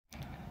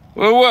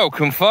Well,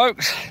 welcome,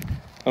 folks,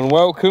 and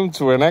welcome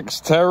to an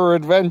X-Terror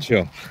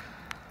adventure.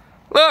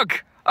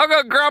 Look, I've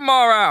got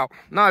Grandma out.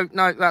 No,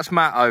 that's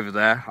Matt over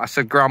there. I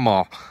said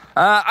Grandma.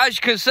 As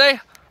you can see,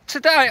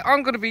 today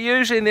I'm going to be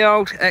using the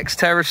old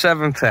X-Terror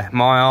 70,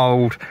 my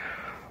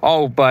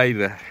old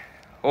baby,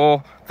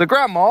 or the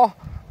grandma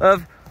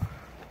of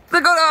the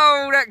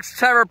good old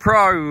X-Terror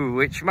Pro,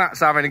 which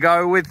Matt's having a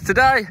go with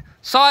today.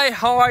 Say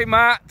hi,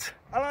 Matt.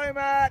 Hello,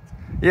 Matt.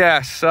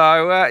 Yeah,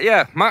 so,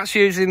 yeah, Matt's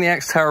using the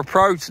X-Terror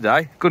Pro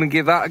today. Gonna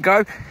give that a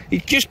go.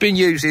 He's just been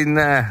using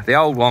the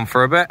old one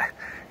for a bit.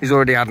 He's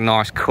already had a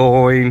nice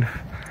coin.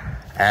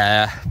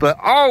 But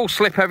I'll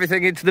slip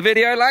everything into the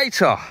video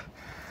later.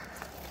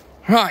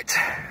 Right,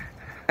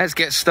 let's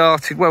get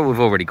started. Well, we've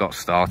already got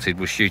started.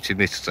 We're shooting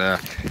this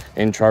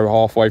intro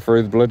halfway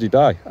through the bloody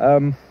day.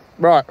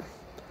 Right,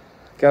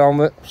 get on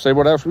with it, see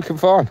what else we can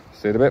find.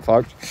 See you in a bit,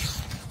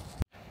 folks.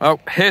 Oh,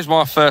 here's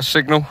my first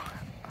signal.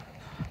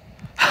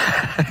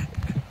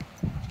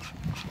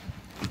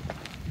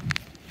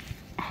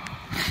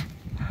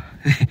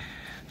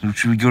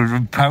 We got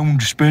a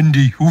pound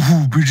spendy.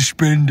 Ooh, bit of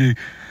spendy.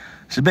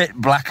 It's a bit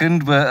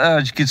blackened, but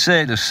as you can see,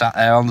 it just sat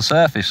there on the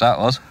surface, that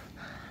was.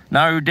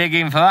 No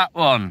digging for that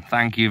one,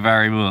 thank you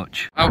very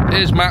much. Oh,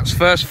 here's Matt's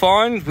first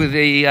find with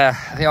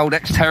the old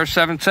X-Terror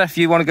 70. If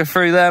you want to go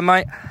through there,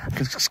 mate.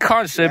 It's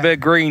kind of see a bit of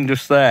green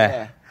just there.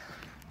 Yeah.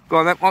 Go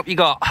on then, what you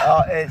got?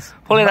 Oh, it's...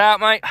 Pull it out,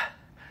 mate.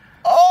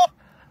 Oh!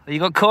 You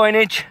got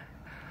coinage?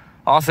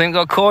 I think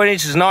got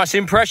coinage. It's a nice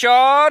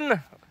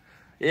impression.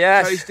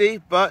 Yes.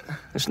 Toasty, but...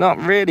 It's not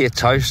really a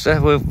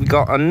toaster. We've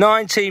got a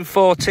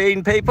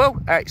 1914, people.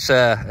 It's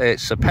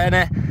a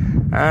penny.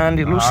 And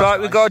it looks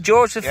like we've got a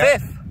George V. Yeah.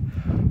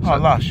 Oh,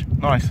 lush.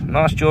 Nice.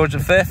 Nice George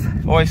V.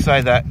 I always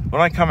say that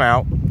when I come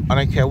out, I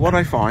don't care what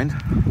I find,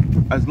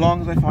 as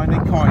long as I find a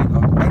coin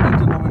of any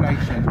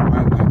denomination, I'm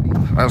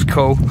happy. That's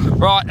cool.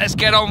 Right, let's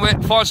get on with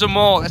it. Find some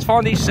more. Let's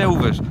find these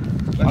silvers.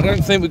 I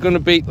don't think we're going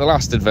to beat the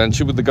last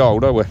adventure with the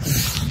gold, are we?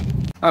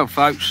 Oh,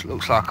 folks,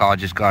 looks like I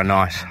just got a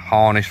nice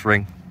harness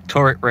ring.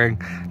 Turret ring.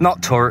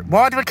 Not turret.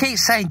 Why do I keep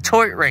saying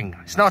turret ring?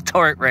 It's not a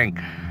turret ring.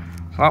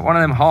 It's like one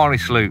of them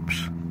harness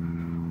loops.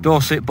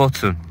 Dorset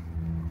button.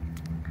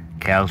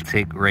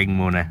 Celtic ring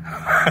money.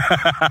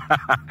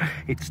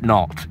 It's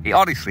not.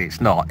 Honestly,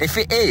 it's not. If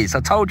it is, I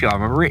told you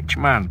I'm a rich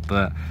man.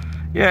 But,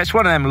 yeah, it's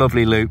one of them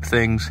lovely loop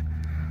things.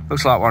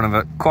 Looks like one of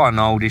a quite an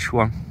oldish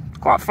one. It's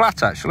quite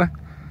flat, actually.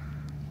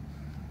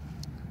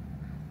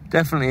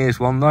 Definitely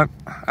is one, though.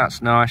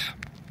 That's nice.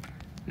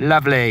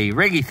 Lovely.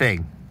 Riggy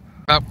thing.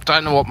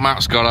 Don't know what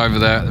Matt's got over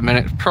there at the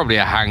minute. Probably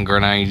a hand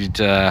grenade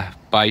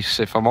base,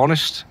 if I'm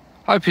honest.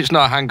 Hope it's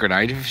not a hand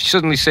grenade. If you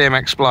suddenly see him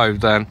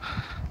explode, then...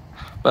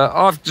 But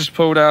I've just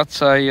pulled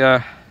out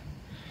a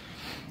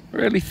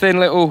really thin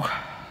little...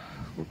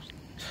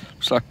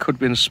 Looks like it could have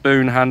been a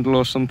spoon handle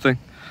or something.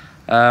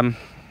 Yeah,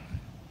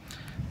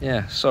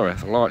 sorry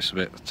if the light's a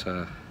bit...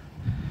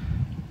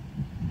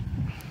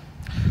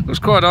 looks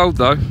quite old,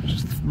 though.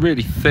 Just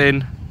really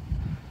thin.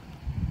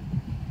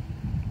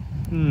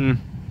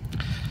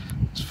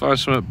 Let's find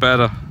something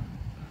better.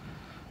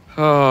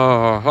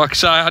 Oh, like I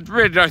say, I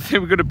really don't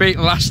think we're going to beat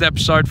the last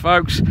episode,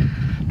 folks.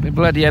 It'd be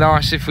bloody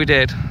nice if we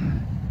did.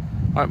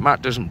 Hope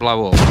Matt doesn't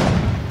blow up.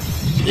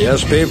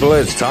 Yes, people,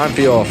 it's time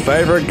for your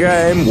favourite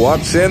game,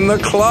 What's in the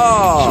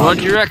Claw? So what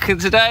do you reckon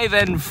today,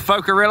 then,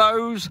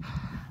 Focarillos?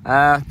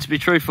 To be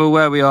truthful,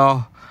 where we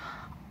are,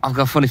 I've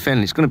got a funny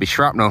feeling it's going to be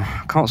shrapnel.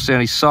 Can't see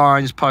any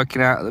signs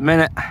poking out at the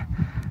minute.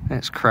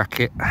 Let's crack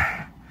it.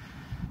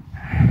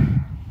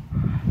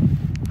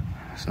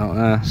 It's not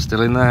there,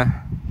 still in there.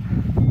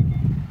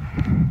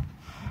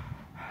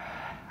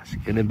 What's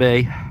it going to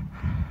be?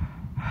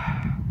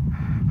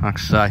 Like I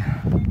say,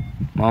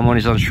 my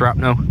money's on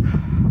shrapnel.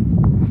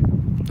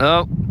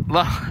 Oh,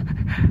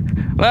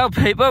 well,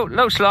 people,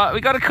 looks like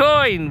we got a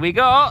coin. We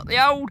got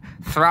the old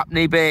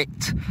thrapney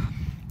bit.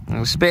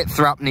 It's a bit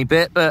thrapney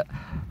bit, but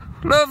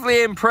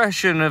lovely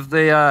impression of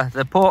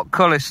the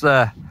portcullis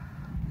there.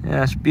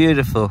 Yeah, it's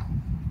beautiful.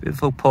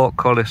 Beautiful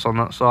portcullis on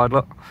that side,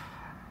 look.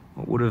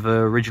 What would have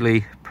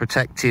originally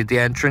protected the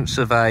entrance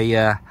of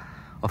a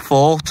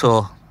fort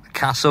or a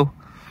castle.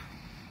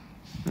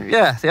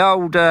 Yeah, the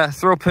old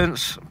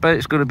threepence, but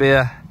it's going to be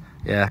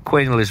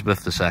Queen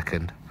Elizabeth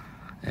II.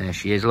 There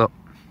she is, look.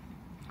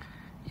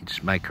 You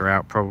just make her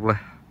out, probably.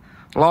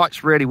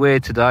 Light's really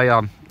weird today.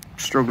 I'm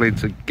struggling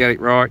to get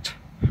it right.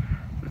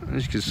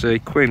 As you can see,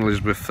 Queen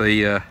Elizabeth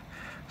II.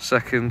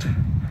 Try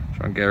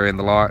and get her in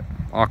the light.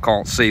 I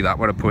can't see that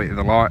when I put it in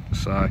the light,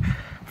 so I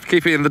have to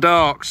keep it in the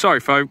dark.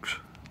 Sorry, folks.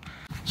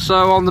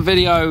 So on the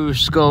video,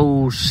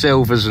 skulls,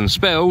 silvers and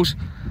spills,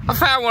 I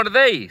found one of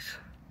these.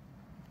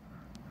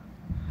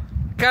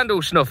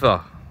 Candle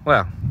snuffer.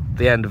 Well,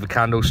 the end of a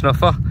candle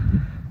snuffer.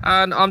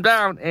 And I'm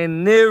down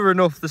in near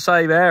enough the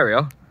same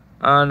area,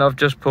 and I've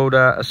just pulled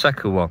out a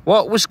second one.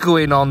 What was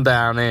going on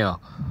down here?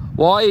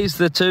 Why is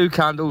the two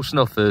candle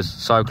snuffers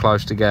so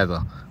close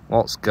together?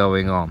 What's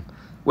going on?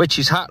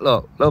 Witch's hat,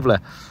 look, lovely.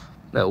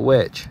 Little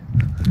witch.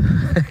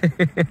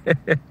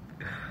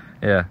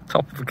 Yeah,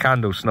 top of a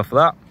candle snuffer,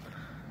 that.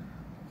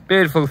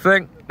 Beautiful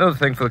thing. Another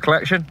thing for the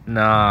collection.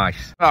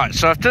 Nice. Right,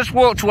 so I've just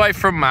walked away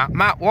from Matt.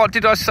 Matt, what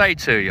did I say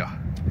to you?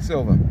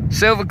 Silver.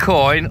 Silver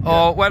coin,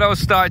 or when I was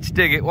starting to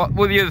dig it, what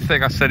was the other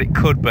thing I said it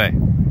could be?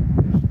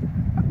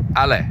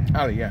 Ali.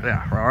 Ali, yeah.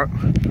 Yeah, right.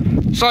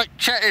 So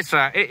check this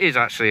out. It is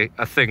actually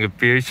a thing of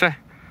beauty. I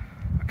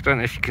don't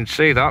know if you can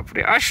see that, but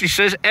it actually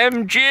says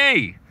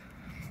MG.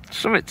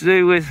 Something to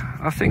do with,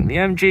 I think, the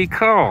MG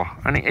car,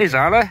 and it is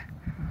Ali.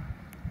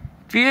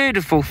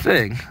 Beautiful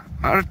thing.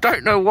 I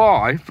don't know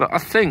why, but I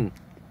think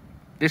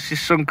this is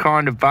some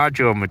kind of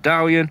badge or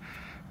medallion,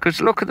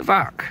 because look at the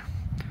back.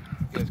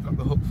 Yeah, it's got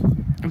the hook.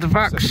 The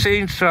back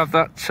seems to have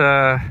that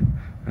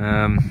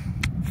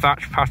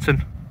thatch pattern.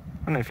 I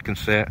don't know if you can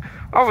see it.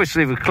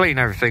 Obviously, we clean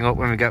everything up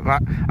when we get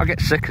back. I get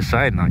sick of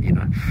saying that, you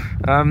know.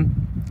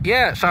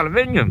 Yeah, it's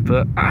aluminium,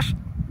 but that's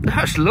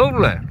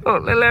lovely.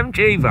 Look, little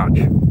MG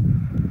badge.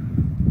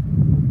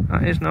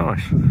 That is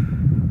nice.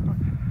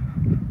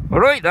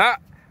 All right,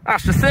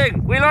 that's the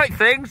thing. We like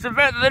things. They're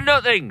better than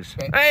nothings.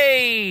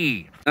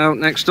 Hey! Oh,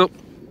 next up,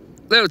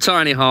 little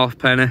tiny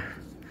halfpenny.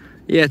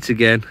 Yet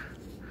again.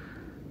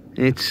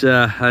 It's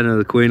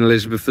another Queen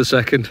Elizabeth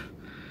II.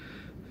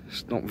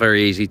 It's not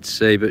very easy to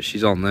see, but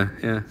she's on there,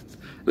 yeah.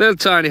 Little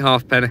tiny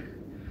halfpenny.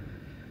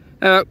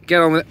 Oh,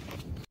 get on with it.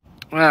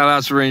 Well,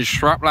 as we're in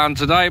shrapland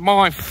today,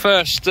 my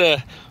first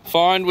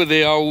find with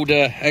the old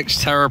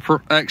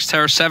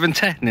Xterra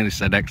 70. Nearly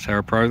said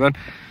Xterra Pro then.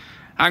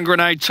 Hand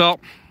grenade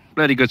top.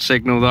 Bloody good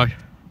signal though.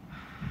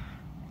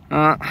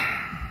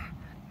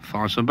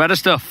 Find some better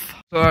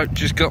stuff. So I've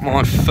just got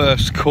my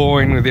first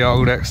coin with the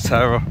old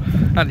Xterra.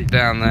 Had it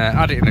down there,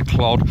 had it in a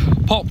clod,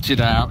 popped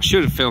it out.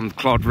 Should have filmed the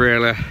clod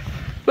really.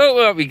 Look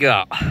what we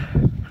got.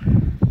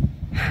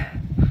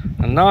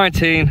 A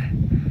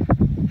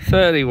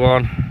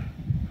 1931.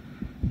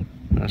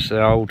 That's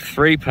the old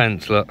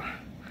 3p, look.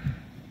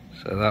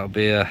 So that'll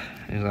be is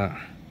that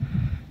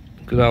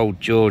good old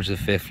George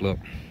V, look.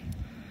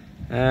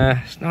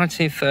 It's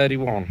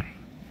 1931.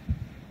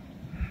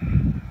 I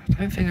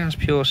don't think that's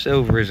pure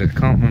silver, is it? I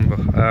can't remember.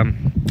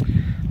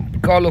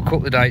 Gotta look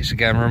up the dates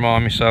again,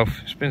 remind myself.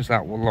 It's been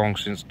that long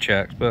since I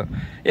checked, but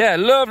yeah,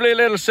 lovely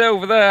little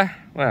silver there.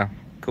 Well,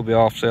 could be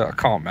half silver, I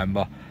can't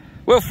remember.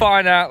 We'll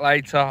find out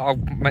later. I'll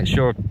make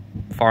sure to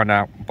find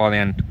out by the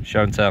end,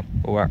 show and tell,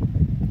 all that.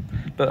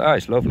 But oh,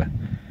 it's lovely.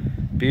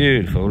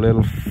 Beautiful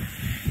little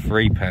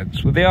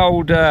 3p with the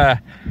old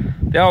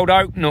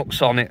oak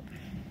nuts on it.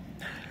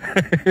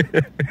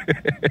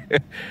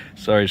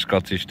 Sorry,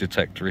 Scottish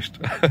detectorist.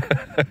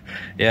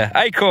 Yeah,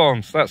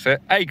 acorns, that's it,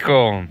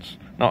 acorns,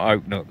 not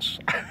oak nuts.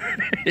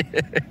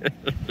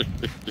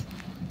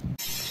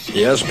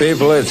 Yes,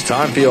 people, it's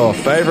time for your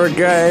favourite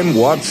game,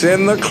 What's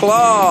in the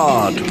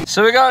Clod?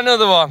 So we got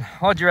another one.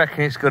 What do you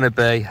reckon it's going to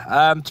be?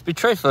 To be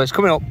truthful, it's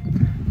coming up.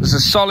 There's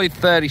a solid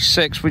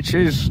 36, which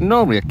is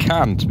normally a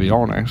can, to be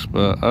honest,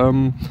 but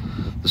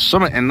there's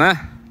something in there.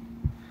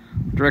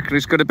 What do you reckon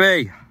it's going to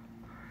be?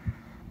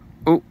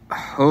 Oh,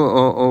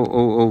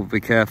 be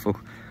careful.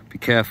 Be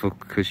careful,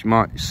 because you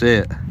might see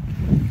it.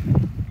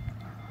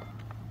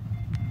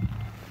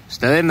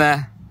 Still in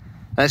there.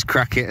 Let's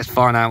crack it. Let's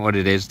find out what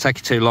it is. Take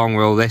it too long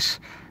with all this.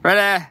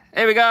 Ready?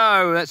 Here we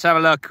go. Let's have a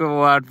look at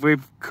what we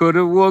could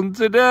have won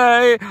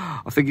today.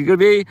 I think it's going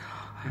to be...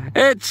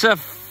 It's a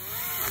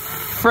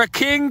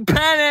freaking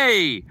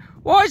penny.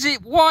 Why is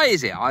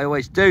it? I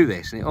always do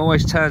this, and it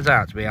always turns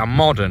out to be a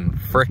modern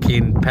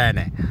freaking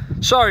penny.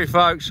 Sorry,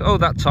 folks. All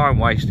that time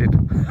wasted.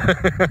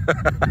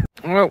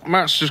 Well,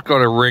 Matt's just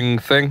got a ring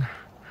thing.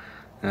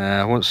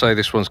 I won't say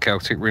this one's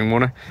Celtic ring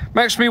one.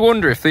 Makes me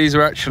wonder if these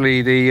are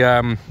actually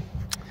the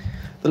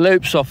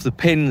loops off the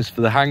pins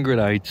for the hand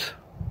grenades.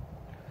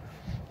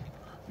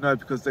 No,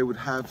 because they would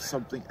have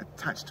something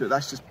attached to it.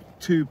 That's just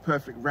too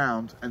perfect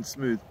round and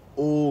smooth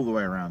all the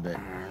way around it.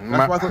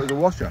 That's why I thought it was a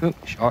washer.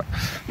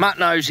 Matt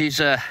knows his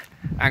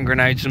hand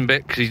grenades and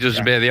bit, because he does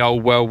a bit of the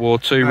old World War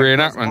II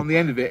reenactment. On the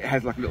end of it, it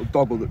has like a little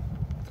doggle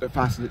that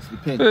fastens it to the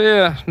pin. But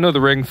yeah, another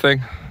ring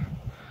thing.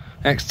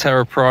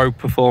 Xterra Pro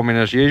performing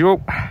as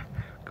usual.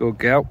 Good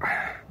girl.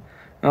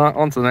 All right,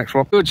 on to the next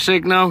one. Good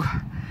signal.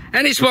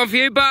 And it's one for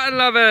you button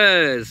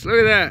lovers. Look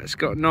at that. It's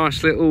got a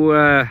nice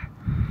little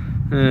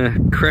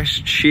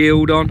crest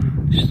shield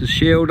on. Just a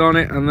shield on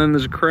it, and then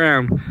there's a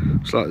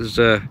crown. It's like there's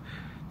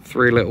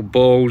 3 little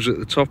balls at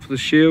the top of the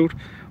shield.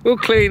 We'll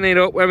clean it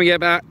up when we get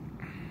back.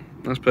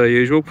 That's per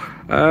usual.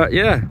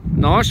 Yeah,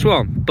 nice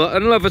one.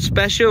 Button lover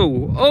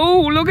special.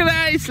 Oh, look at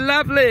that. It's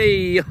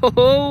lovely.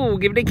 Oh,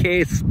 give it a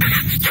kiss.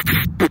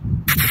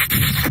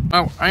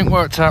 Oh, I ain't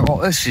worked out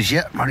what this is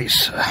yet, but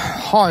it's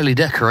highly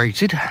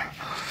decorated.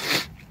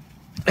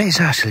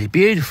 It's actually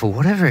beautiful,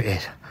 whatever it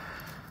is.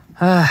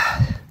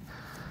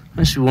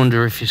 Makes me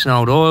wonder if it's an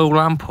old oil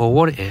lamp or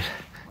what it is.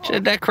 Is there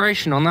a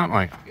decoration on that,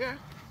 mate? Yeah.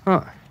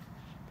 Right.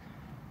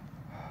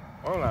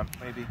 Oil lamp,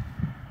 maybe.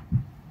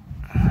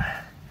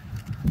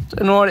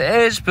 Don't know what it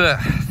is,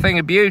 but thing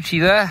of beauty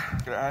there.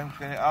 Get it home,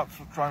 clean it up,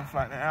 try and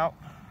flatten it out.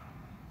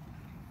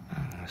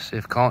 Let's see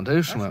if I can't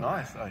do something.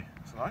 That's nice, though.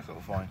 It's a nice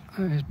little find.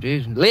 It's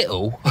beautiful.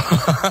 Little?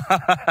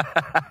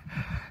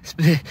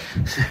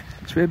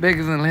 It's a bit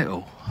bigger than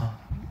little.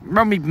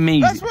 Probably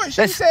medium. That's what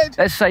she said.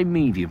 Let's say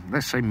medium.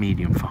 Let's say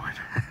medium, fine.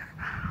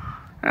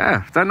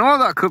 Yeah, don't know what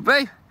that could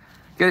be.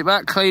 Get it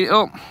back, clean it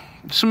up.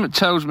 Something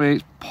tells me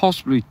it's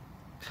possibly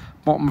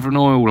bottom of an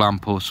oil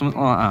lamp or something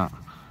like that.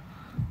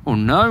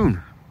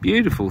 Unknown.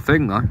 Beautiful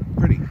thing though.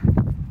 Pretty.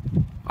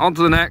 On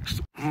to the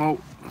next. Well,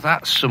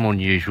 that's some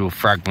unusual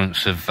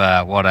fragments of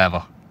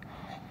whatever.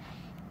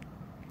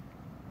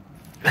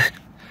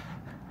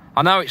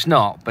 I know it's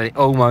not, but it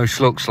almost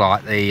looks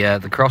like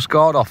the cross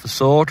guard off the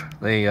sword,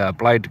 the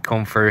blade to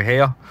come through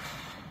here.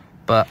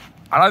 But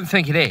I don't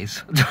think it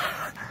is.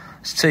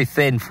 It's too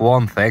thin for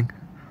one thing.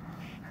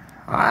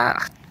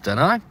 I don't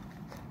know.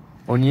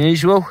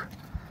 Unusual.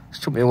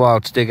 It took me a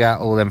while to dig out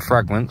all them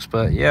fragments,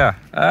 but yeah.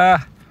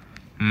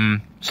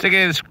 Stick it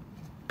in this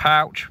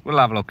pouch. We'll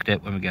have a look at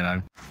it when we get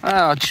home.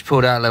 I just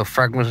pulled out a little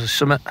fragment of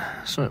something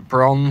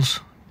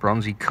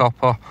bronzy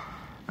copper.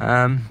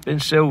 Been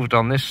silvered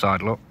on this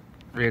side, look.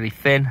 Really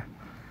thin.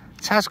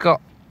 It has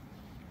got,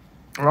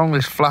 along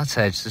this flat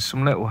edge, there's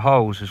some little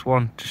holes. There's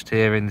one just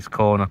here in this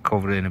corner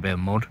covered in a bit of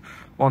mud.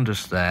 One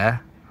just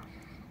there.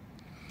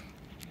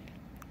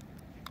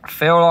 I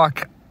feel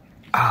like,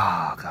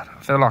 oh God,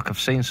 I feel like I've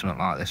seen something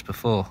like this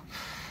before.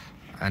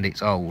 And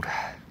it's old.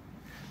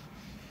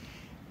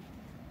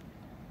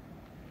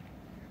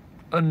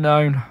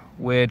 Unknown.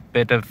 Weird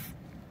bit of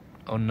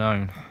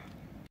unknown.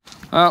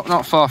 Well,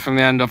 not far from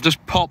the end. I've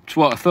just popped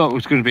what I thought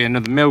was going to be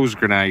another Mills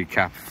grenade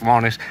cap, if I'm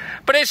honest.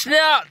 But it's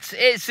not!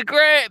 It's a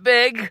great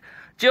big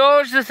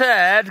George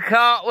III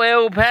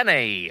cartwheel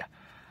penny.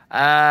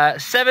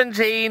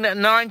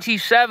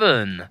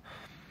 1797.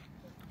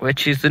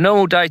 Which is the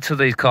normal date of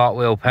these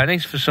cartwheel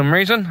pennies for some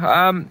reason.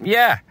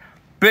 Yeah.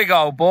 Big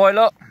old boy,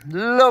 look.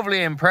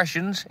 Lovely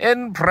impressions.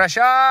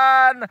 Impression!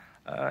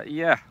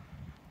 Yeah.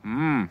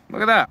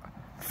 Look at that.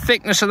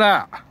 Thickness of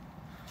that.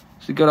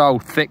 It's a good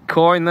old thick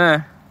coin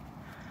there.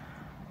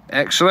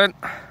 Excellent.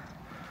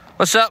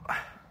 What's up?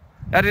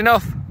 Had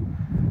enough?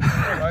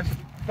 Anyways,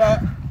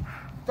 but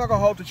dug a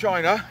hole to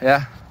China.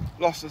 Yeah.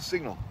 Lost the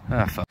signal.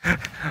 Oh, fuck.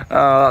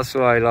 Oh, that's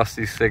why he lost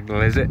his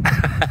signal, is it?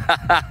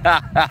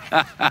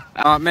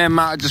 Right, me and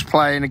Matt are just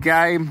playing a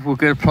game. We're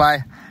going to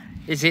play.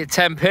 Is it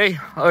 10p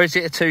or is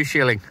it a 2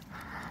 shilling?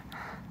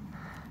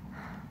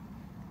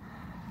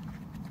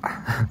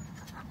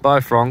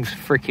 Both wrongs.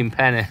 Freaking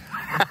penny.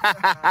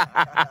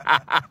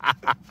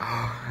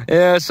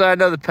 Yeah, so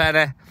another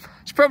penny.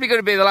 It's probably going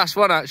to be the last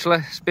one, actually.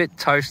 It's a bit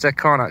toasty. I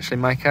can't actually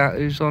make out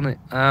who's on it.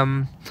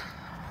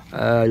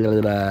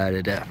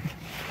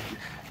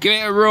 Give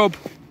it a rub.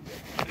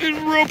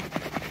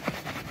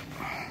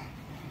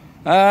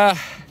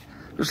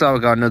 Looks like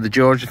we've got another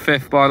George V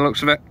by the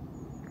looks of it.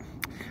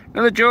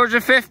 Another George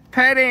V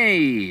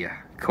penny.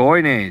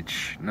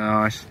 Coinage.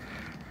 Nice.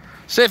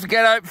 See if we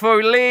get out before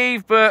we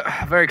leave, but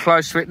very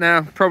close to it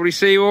now. Probably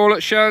see you all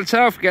at show and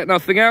tell, forget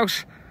nothing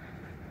else.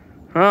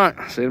 Right,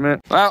 see you in a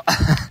minute. Well,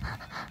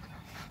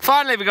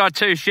 finally we got a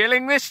 2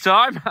 shilling this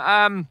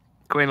time.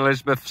 Queen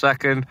Elizabeth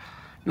II.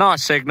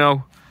 Nice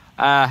signal.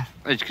 As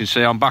you can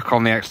see, I'm back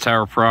on the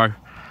Xterra Pro.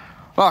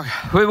 Well,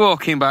 we're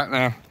walking back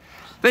now.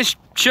 This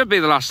should be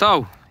the last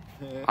hole,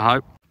 I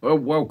hope. Well,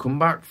 welcome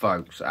back,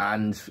 folks.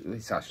 And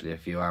it's actually a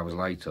few hours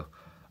later.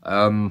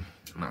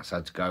 Matt's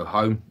had to go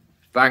home.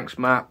 Thanks,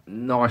 Matt.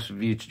 Nice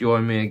of you to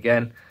join me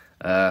again.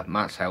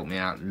 Matt's helped me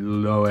out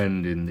low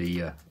end in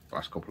the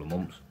last couple of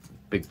months.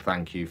 Big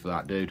thank you for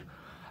that, dude.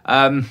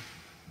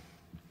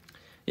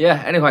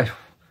 Yeah, anyway,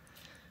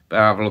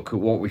 better have a look at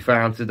what we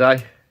found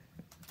today.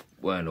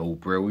 Weren't all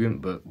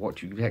brilliant, but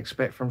what you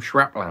expect from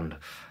shrapland.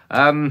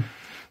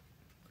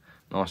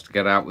 Nice to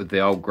get out with the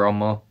old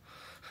grandma.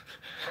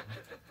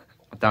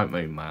 I don't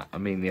mean Matt, I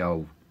mean the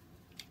old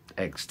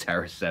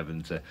Xterra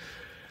 70.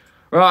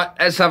 Right,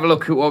 let's have a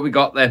look at what we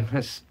got then.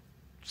 Let's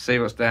see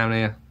what's down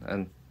here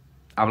and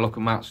have a look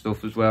at Matt's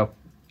stuff as well.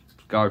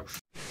 Let's go.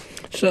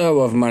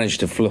 So I've managed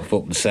to fluff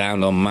up the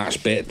sound on Matt's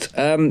bit.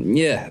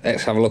 Yeah,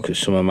 let's have a look at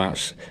some of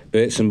Matt's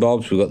bits and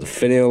bobs. We've got the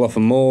finial off a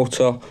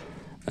mortar.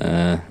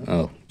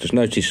 Oh, just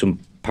noticed some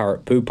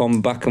parrot poop on the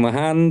back of my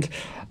hand.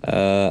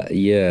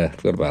 Yeah,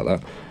 forgot about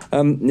that.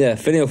 Yeah,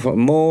 finial off a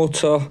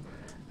mortar.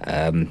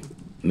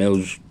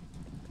 Mills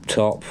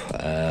top.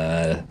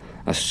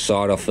 That's the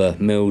side off the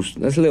Mills.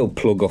 There's a little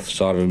plug off the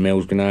side of a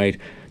Mills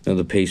grenade.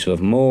 Another piece of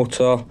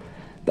mortar.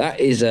 That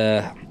is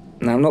a...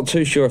 Now, I'm not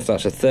too sure if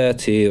that's a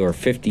 30 or a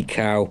 50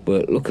 cal,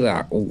 but look at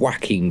that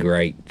whacking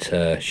great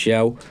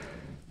shell.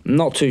 I'm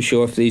not too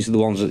sure if these are the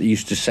ones that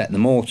used to set the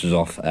mortars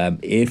off.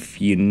 If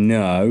you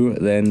know,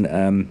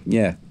 then,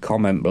 yeah,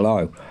 comment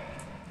below.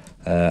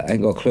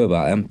 Ain't got a clue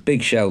about them.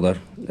 Big shell, though.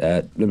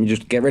 Let me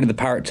just get rid of the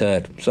parrot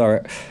turd.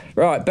 Sorry.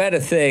 Right, better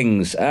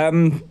things.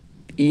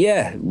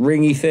 Yeah,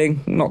 ringy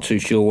thing. I'm not too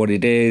sure what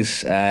it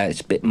is. It's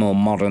a bit more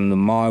modern than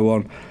my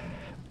one.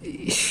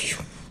 It's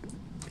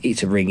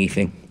a ringy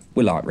thing.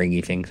 We like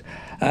ringy things.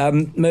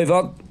 Move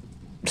on.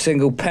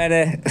 Single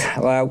penny.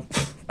 Well,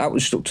 That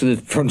was stuck to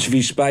the front of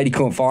his spade. He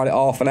couldn't find it,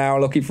 half an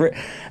hour looking for it.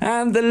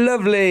 And the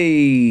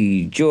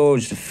lovely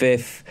George V,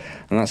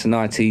 and that's a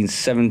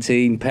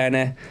 1917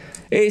 penny.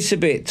 It's a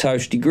bit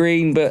toasty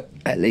green, but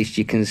at least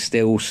you can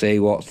still see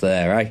what's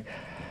there,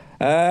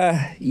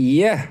 eh?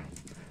 Yeah.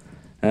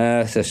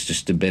 That's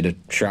just a bit of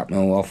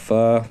shrapnel off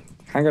hand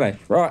grenade.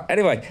 Right,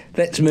 anyway,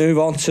 let's move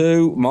on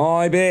to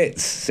my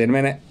bits. See you in a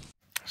minute.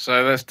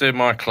 So let's do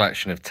my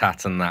collection of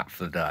tat and that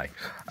for the day.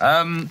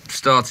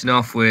 Starting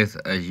off with,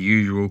 as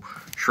usual,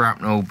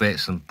 shrapnel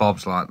bits and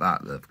bobs like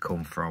that have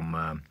come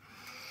from,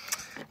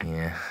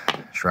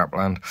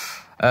 shrapland.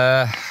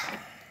 The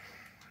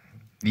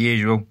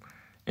usual.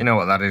 You know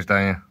what that is,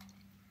 don't you?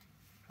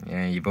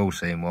 Yeah, you've all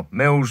seen one.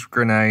 Mills,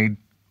 grenade,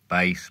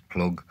 base,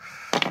 plug.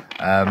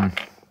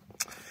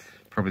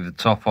 Probably the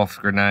top off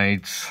the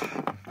grenades.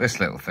 This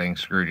little thing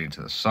screwed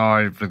into the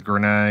side of the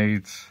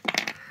grenades.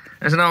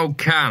 There's an old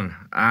can,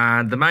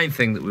 and the main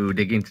thing that we were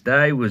digging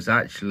today was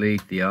actually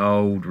the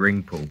old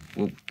ring pull.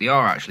 Well, they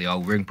are actually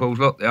old ring pulls.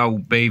 Look, the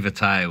old beaver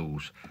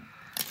tails.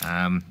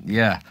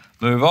 Yeah,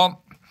 move on.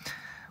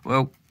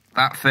 Well,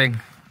 that thing,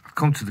 I've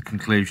come to the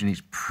conclusion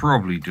it's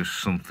probably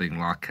just something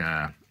like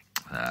a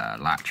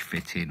latch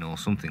fitting or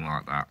something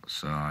like that.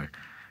 So,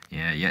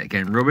 yeah, yet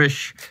again,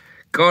 rubbish.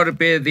 Got a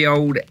bit of the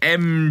old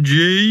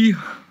MG.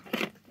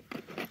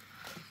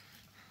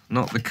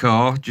 Not the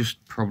car,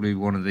 just probably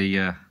one of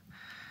the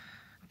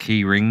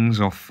key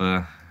rings off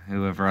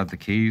whoever had the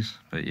keys.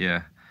 But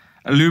yeah,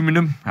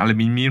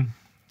 aluminium.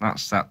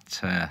 That's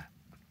that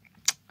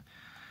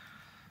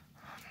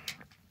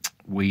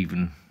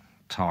weaving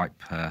type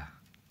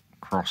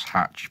cross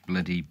hatch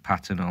bloody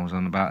pattern I was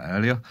on about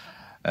earlier.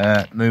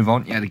 Move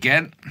on yet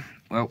again.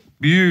 Well,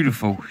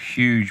 beautiful,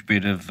 huge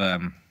bit of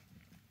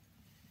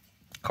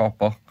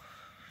copper.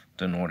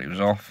 Don't know what it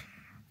was off.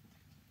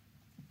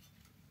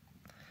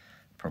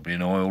 Probably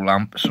an oil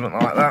lamp or something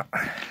like that.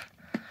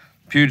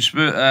 Pewter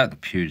spoon.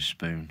 Pewter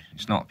spoon.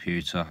 It's not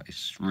pewter.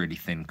 It's really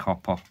thin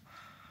copper.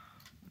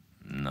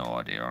 No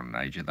idea on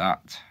the age of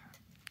that.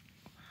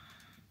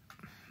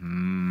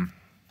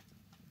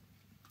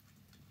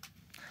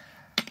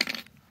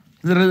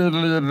 Let's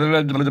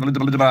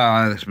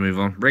move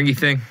on. Ringy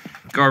thing.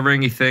 Got a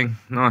ringy thing.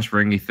 Nice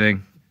ringy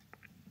thing.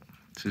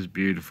 This is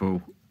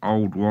beautiful.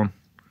 Old one.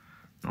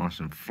 Nice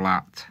and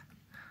flat.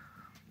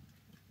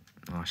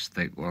 Nice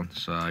thick one.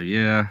 So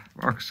yeah,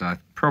 like I said,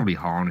 probably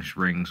harness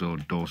rings or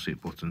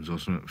Dorset buttons or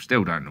something.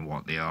 Still don't know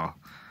what they are.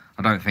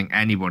 I don't think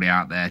anybody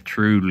out there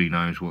truly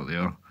knows what they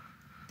are.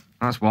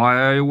 That's why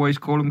I always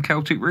call them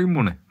Celtic ring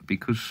money,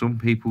 because some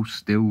people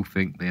still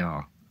think they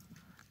are.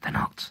 They're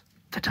not.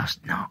 They're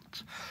just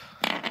not.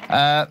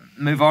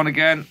 Move on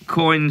again.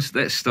 Coins.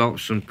 Let's start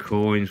with some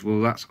coins.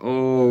 Well, that's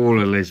all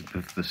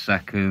Elizabeth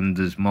II.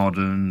 There's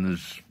modern.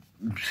 There's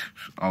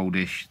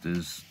oldish.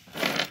 There's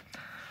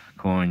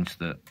coins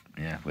that,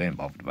 yeah, we ain't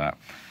bothered about.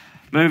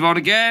 Move on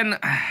again.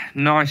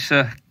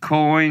 Nicer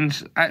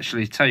coins.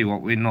 Actually, tell you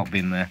what, we've not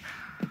been there.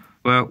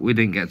 Well, we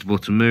didn't get to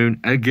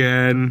Buttermoon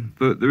again,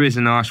 but there is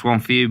a nice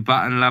one for you,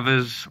 Baton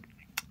Lovers,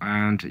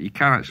 and you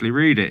can actually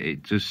read it.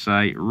 It just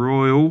say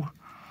Royal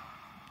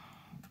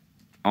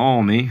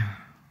Army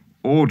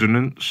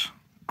Ordnance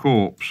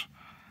Corps.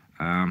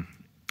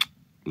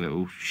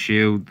 Little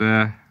shield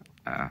there.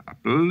 I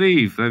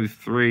believe those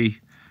 3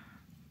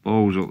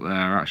 balls up there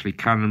are actually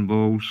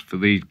cannonballs for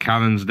these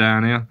cannons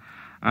down here.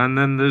 And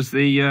then there's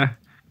the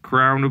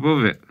crown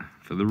above it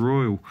for the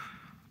Royal.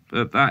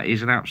 But that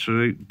is an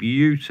absolute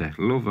beauty.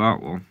 Love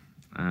that one.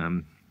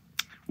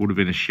 Would have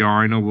been a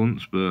shiner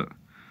once, but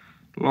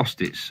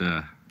lost its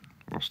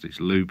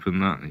loop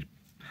and that. It's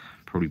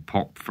probably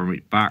popped from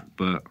its back,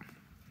 but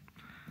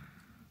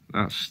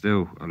that's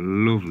still a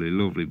lovely,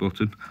 lovely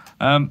button.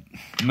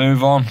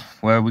 Move on.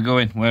 Where are we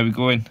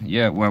going?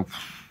 Yeah, well,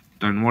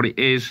 don't know what it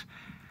is.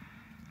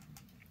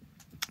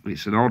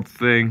 It's an odd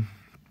thing.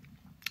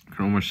 I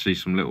can almost see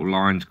some little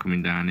lines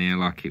coming down here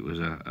like it was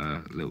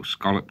a little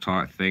scallop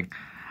type thing.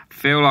 I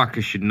feel like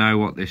I should know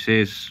what this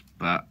is,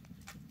 but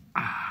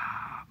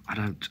I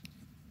can't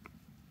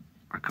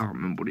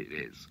remember what it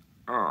is.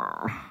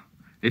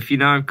 If you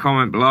know,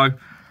 comment below.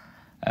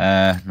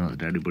 Not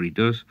that anybody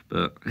does,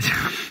 but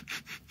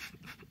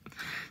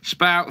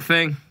spout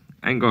thing.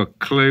 Ain't got a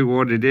clue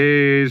what it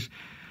is.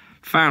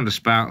 Found a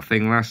spout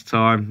thing last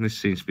time. This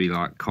seems to be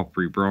like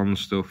coppery bronze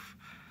stuff.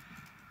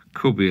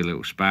 Could be a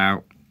little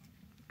spout.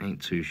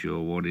 Ain't too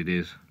sure what it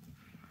is.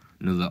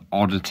 Another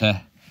oddity.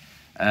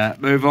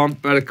 Move on.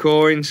 Better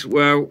coins.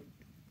 Well,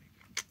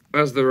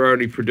 as they're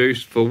only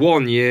produced for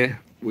 1 year,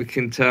 we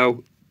can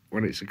tell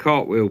when it's a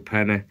cartwheel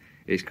penny,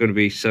 it's going to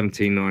be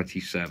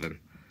 1797.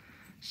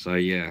 So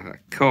yeah, a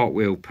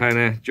cartwheel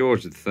penny,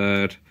 George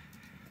III.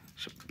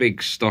 It's a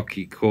big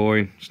stocky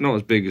coin. It's not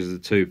as big as the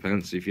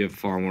 2p. If you ever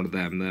find one of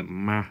them, they're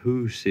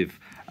massive.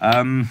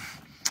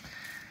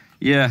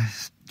 Yeah,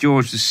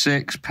 George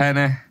VI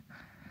penny.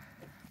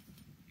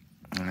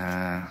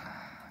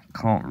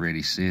 Can't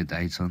really see a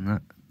date on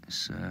that.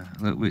 It's a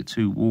little bit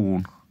too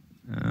worn.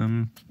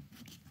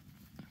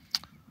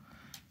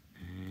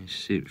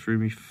 See it through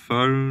my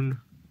phone.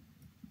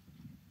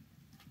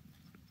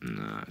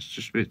 It's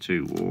just a bit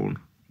too worn.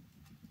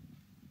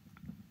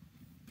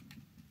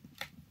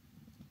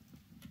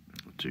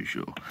 Not too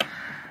sure.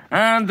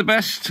 And the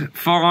best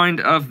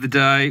find of the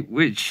day,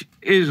 which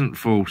isn't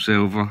full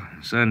silver.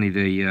 It's only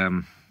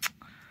the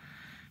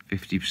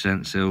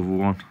 50% silver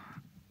one.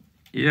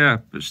 Yeah,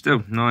 but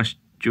still, nice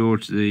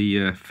George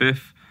the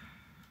Fifth.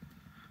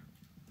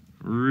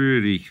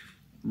 Really,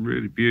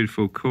 really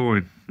beautiful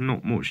coin.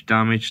 Not much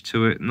damage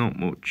to it, not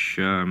much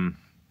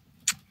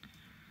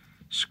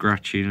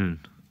scratching, and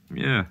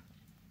yeah,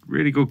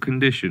 really good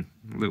condition.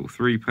 Little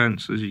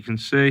 3p, as you can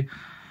see.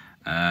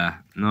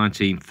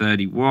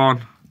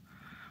 1931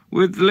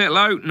 with little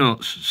oat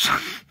nuts.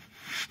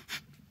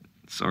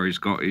 Sorry,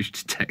 Scottish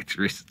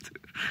detectorist.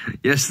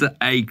 Yes, the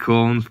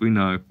acorns. We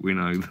know.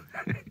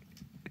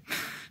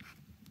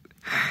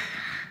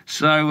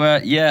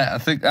 So yeah, I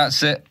think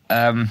that's it.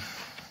 Got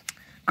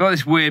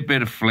this weird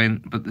bit of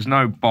flint, but there's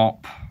no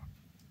bop.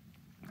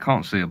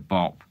 Can't see a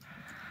bop.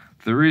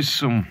 There is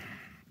some.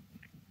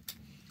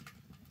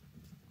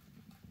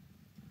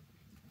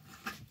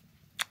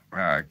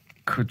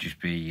 Could just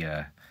be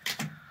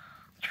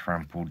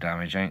trample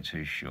damage. Ain't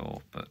too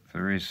sure, but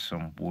there is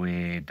some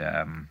weird.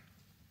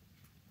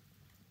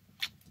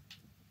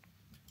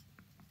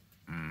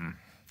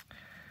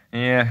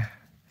 Yeah.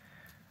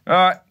 All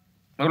right,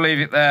 we'll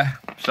leave it there.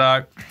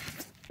 So,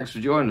 thanks for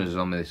joining us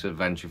on this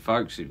adventure,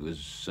 folks. It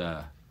was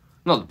not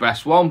the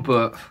best one,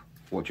 but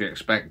what do you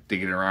expect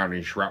digging around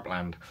in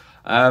shrapland?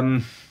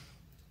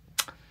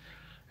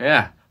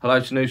 Yeah. Hello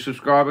to new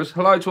subscribers.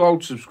 Hello to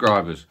old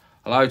subscribers.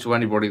 Hello to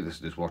anybody that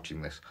is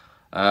watching this.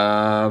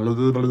 Anyway,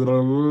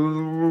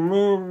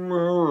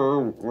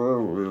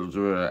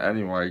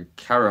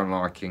 carry on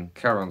liking,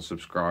 carry on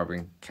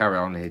subscribing, carry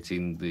on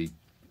hitting the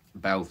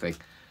bell thing.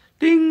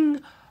 Ding!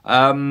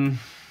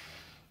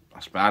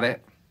 That's about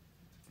it.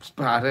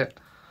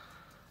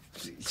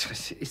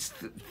 It's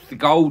the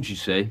gold, you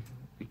see.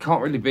 You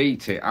can't really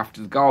beat it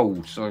after the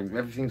gold, so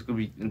everything's going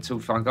to be until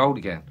we find gold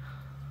again.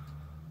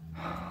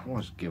 I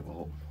want to give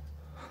up.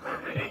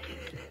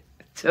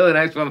 Till the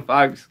next one,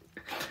 folks.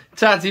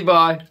 Tatty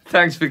bye.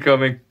 Thanks for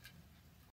coming.